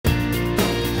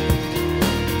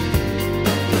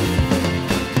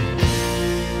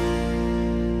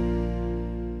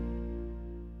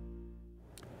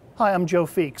Hi, I'm Joe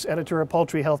Feeks, editor of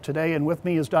Poultry Health Today, and with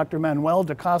me is Dr. Manuel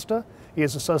Da Costa. He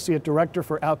is Associate Director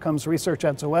for Outcomes Research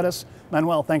at Zoetis.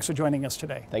 Manuel, thanks for joining us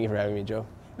today. Thank you for having me, Joe.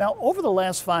 Now, over the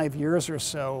last 5 years or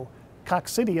so,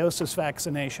 coccidiosis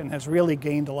vaccination has really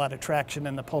gained a lot of traction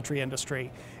in the poultry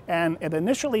industry. And it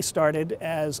initially started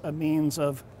as a means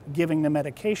of giving the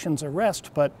medications a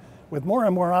rest, but with more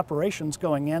and more operations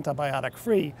going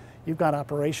antibiotic-free, you've got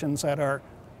operations that are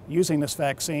using this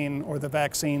vaccine or the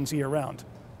vaccines year-round.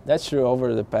 That's true.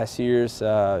 Over the past years,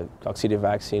 coccidia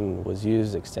vaccine was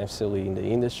used extensively in the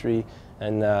industry,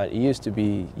 and it used to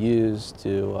be used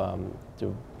to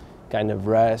kind of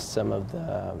rest some of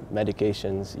the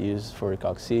medications used for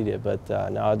coccidia. But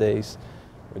nowadays,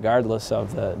 regardless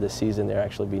of the season, they're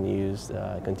actually being used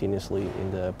continuously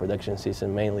in the production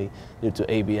season, mainly due to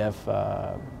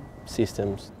ABF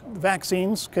systems.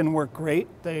 Vaccines can work great.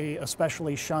 They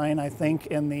especially shine, I think,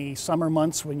 in the summer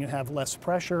months when you have less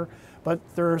pressure, but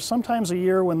there are sometimes a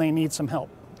year when they need some help.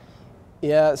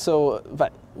 Yeah, so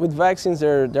with vaccines,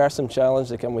 there are some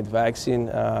challenges that come with vaccine.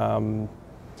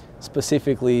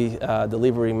 Specifically,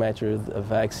 delivery method of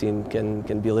vaccine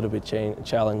can be a little bit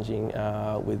challenging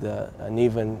with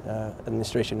uneven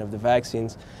administration of the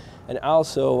vaccines. And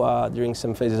also, during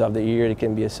some phases of the year, it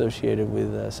can be associated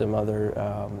with some other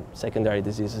secondary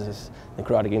diseases,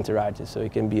 necrotic enteritis. So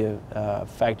it can be a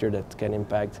factor that can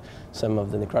impact some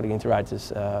of the necrotic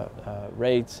enteritis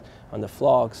rates on the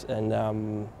flocks.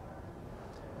 And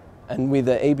with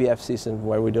the ABF system,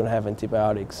 where we don't have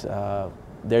antibiotics,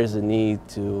 there's a need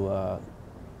to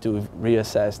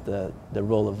reassess the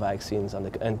role of vaccines on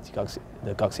the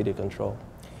coccidia control.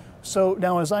 So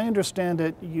now, as I understand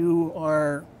it, you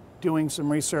are doing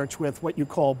some research with what you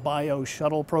call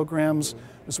bio-shuttle programs.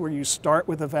 This is where you start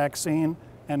with a vaccine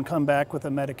and come back with a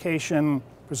medication,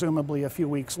 presumably a few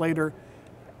weeks later.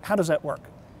 How does that work?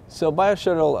 So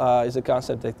bio-shuttle is a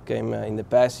concept that came in the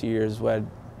past years, where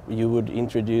you would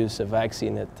introduce a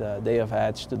vaccine at day of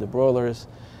hatch to the broilers,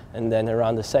 and then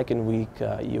around the second week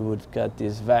you would cut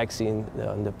this vaccine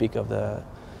on the peak of the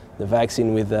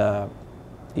vaccine with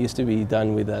used to be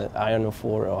done with an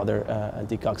ionophore or other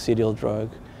anticoccidial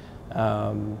drug.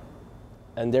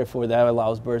 And therefore that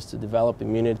allows birds to develop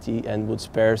immunity and would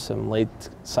spare some late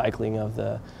cycling of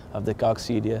the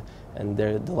coccidia, and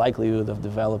the likelihood of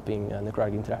developing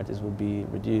necrotic enteritis would be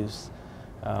reduced.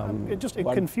 It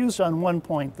confused on one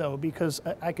point though, because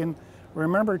I can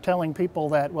remember telling people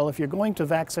that, well, if you're going to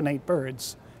vaccinate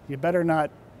birds, you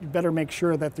better make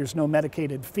sure that there's no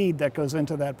medicated feed that goes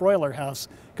into that broiler house,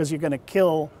 because you're going to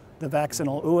kill the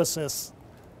vaccinal oocysts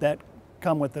that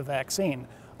come with the vaccine.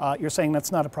 You're saying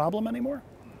that's not a problem anymore?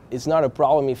 It's not a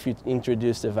problem if you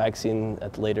introduce the vaccine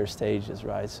at later stages,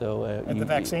 right? So the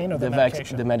vaccine or the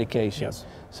medication? The medication. Yes.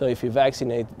 So if you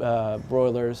vaccinate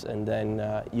broilers and then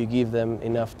you give them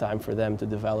enough time for them to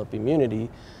develop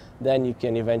immunity, then you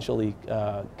can eventually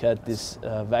cut this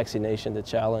vaccination, the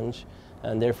challenge,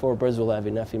 and therefore birds will have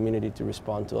enough immunity to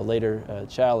respond to a later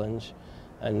challenge,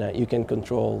 and you can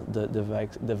control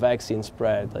the vaccine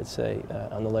spread, let's say,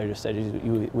 on the later stages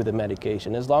with the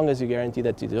medication. As long as you guarantee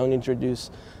that you don't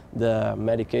introduce the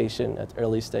medication at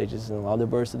early stages and allow the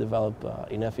birds to develop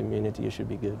enough immunity, you should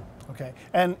be good. Okay,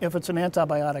 and if it's an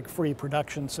antibiotic-free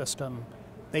production system,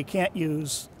 they can't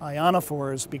use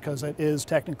ionophores because it is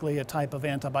technically a type of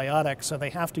antibiotic, so they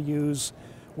have to use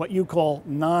what you call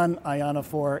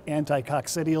non-ionophore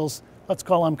anticoccidials. Let's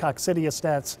call them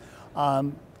coccidiostats.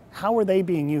 How are they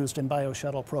being used in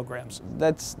bio-shuttle programs?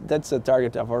 That's a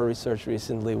target of our research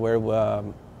recently, where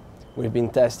we've been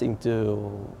testing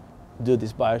to do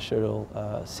this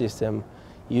bio-shuttle system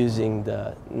using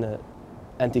the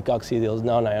anticoccidials,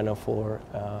 non-ionophore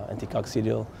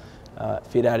anticoccidial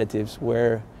feed additives,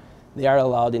 where they are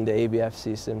allowed in the ABF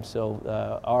system. So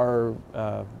our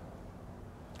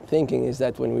thinking is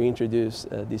that when we introduce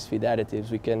these feed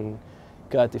additives, we can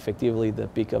cut effectively the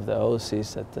peak of the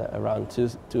oocysts at around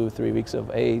 2-3 weeks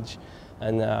of age,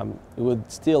 and it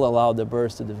would still allow the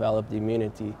birds to develop the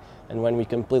immunity. And when we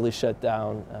completely shut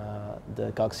down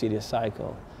the coccidia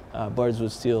cycle, birds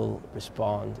would still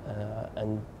respond,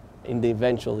 and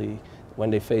eventually, when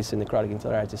they face a necrotic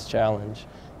enteritis challenge,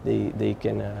 they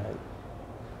can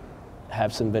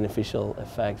have some beneficial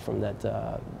effect from that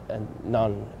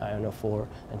non-ionophore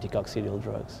anticoccidial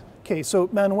drugs. Okay, so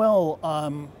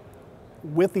Manuel,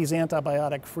 with these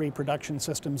antibiotic-free production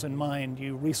systems in mind,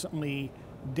 you recently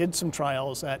did some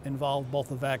trials that involved both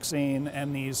the vaccine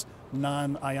and these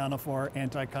non-ionophore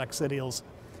anticoccidials.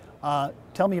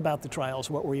 Tell me about the trials.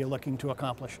 What were you looking to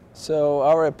accomplish? So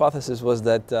our hypothesis was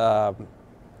that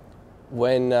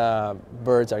when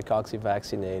birds are cocci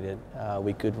vaccinated,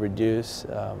 we could reduce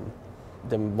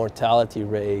the mortality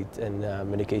rate and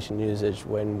medication usage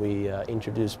when we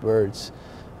introduce birds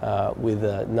with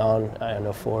a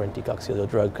non-ionophore anticoccidial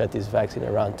drug catis vaccine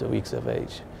around 2 weeks of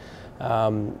age.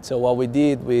 So what we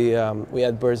did, we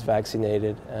had birds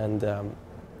vaccinated, and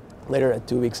later at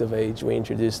 2 weeks of age, we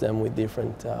introduced them with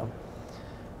different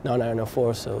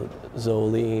non-ionophore, so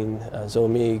zoalene,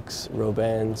 Zoamix,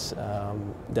 Robenz,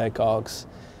 Deccox,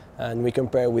 and we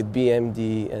compared with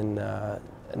BMD and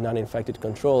non-infected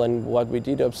control. And what we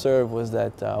did observe was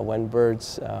that when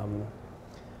birds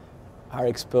are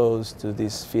exposed to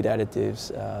these feed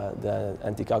additives, the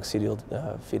anticoccidial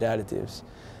feed additives,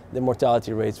 the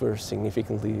mortality rates were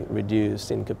significantly reduced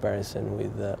in comparison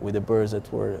with the birds that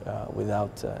were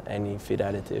without any feed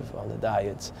additive on the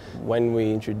diets. When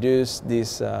we introduce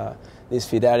these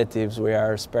feed additives, we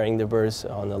are sparing the birds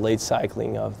on the late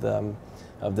cycling of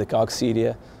the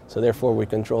coccidia. So therefore, we're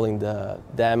controlling the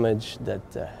damage that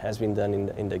has been done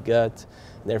in the gut.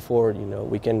 Therefore,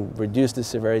 we can reduce the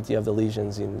severity of the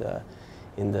lesions in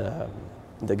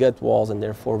the gut walls, and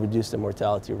therefore reduce the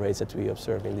mortality rates that we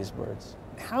observe in these birds.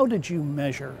 How did you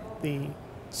measure the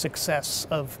success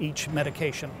of each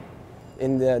medication?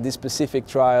 In this specific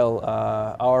trial,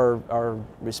 our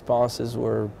responses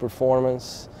were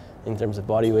performance in terms of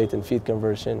body weight and feed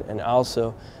conversion, and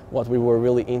also what we were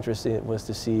really interested in was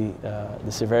to see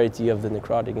the severity of the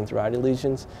necrotic enteritis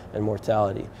lesions and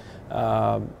mortality.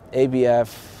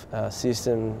 ABF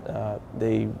system,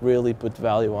 they really put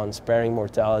value on sparing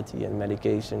mortality and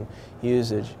medication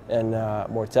usage, and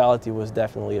mortality was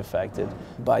definitely affected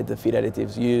by the feed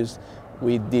additives used.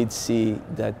 We did see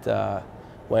that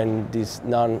when these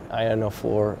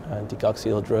non-ionophore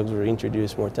anticoccidial drugs were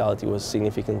introduced, mortality was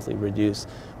significantly reduced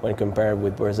when compared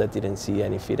with birds that didn't see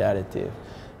any feed additive.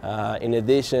 In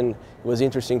addition, it was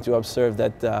interesting to observe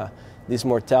that this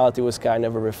mortality was kind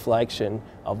of a reflection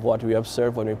of what we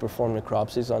observed when we performed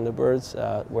necropsies on the birds,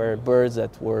 where birds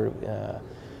that were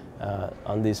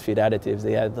on these feed additives,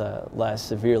 they had less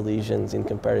severe lesions in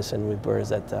comparison with birds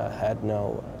that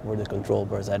were the control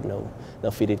birds, had no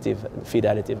feed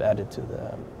additive added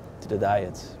to the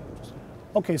diets.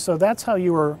 Okay, so that's how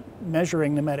you were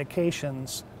measuring the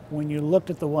medications. When you looked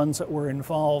at the ones that were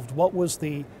involved, what was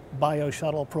the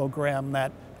bio-shuttle program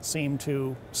that seemed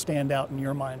to stand out in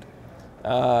your mind?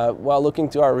 While looking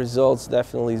to our results,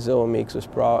 definitely Zoamix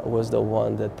was the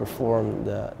one that performed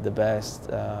the best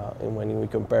when we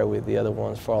compare with the other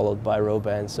ones, followed by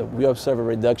Robenz. So we observed a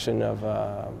reduction of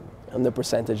on the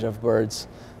percentage of birds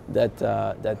that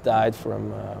died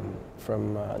from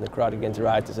necrotic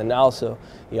enteritis, and also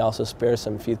he also spared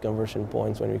some feed conversion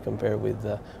points when we compare with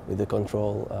the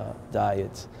control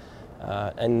diets,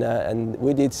 and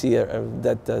we did see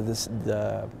that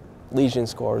the lesion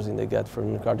scores in the gut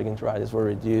from necrotic enteritis were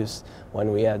reduced when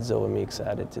we had Zoamix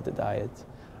added to the diet.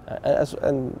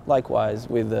 And likewise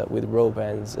with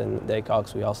Robenz and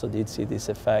Deccox, we also did see this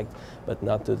effect, but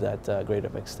not to that great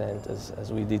of extent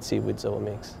as we did see with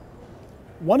Zoamix.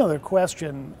 One other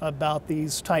question about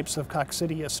these types of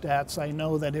coccidiostats. I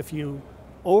know that if you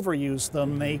overuse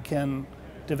them, they can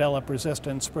develop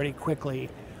resistance pretty quickly.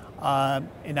 I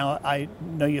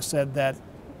know you said that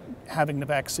having the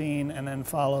vaccine and then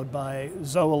followed by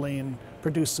zoalene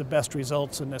produced the best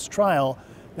results in this trial.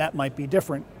 That might be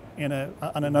different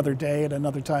on another day at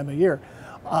another time of year.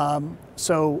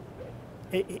 So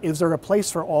is there a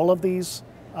place for all of these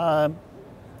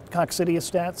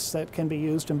coccidiostats that can be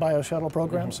used in bio-shuttle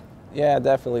programs? Mm-hmm. Yeah,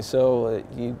 definitely. So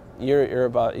you're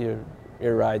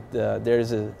right.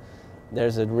 There's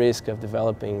a risk of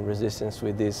developing resistance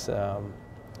with these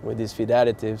feed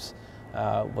additives.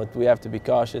 What we have to be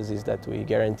cautious is that we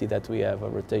guarantee that we have a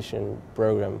rotation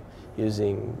program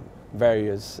using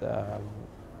various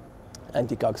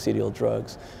anticoccidial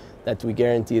drugs, that we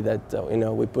guarantee that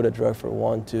we put a drug for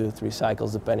 1, 2, 3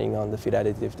 cycles depending on the feed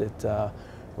additive that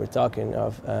we're talking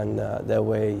of, and that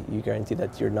way you guarantee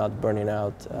that you're not burning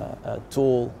out a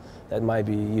tool that might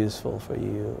be useful for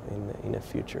you in the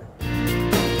future.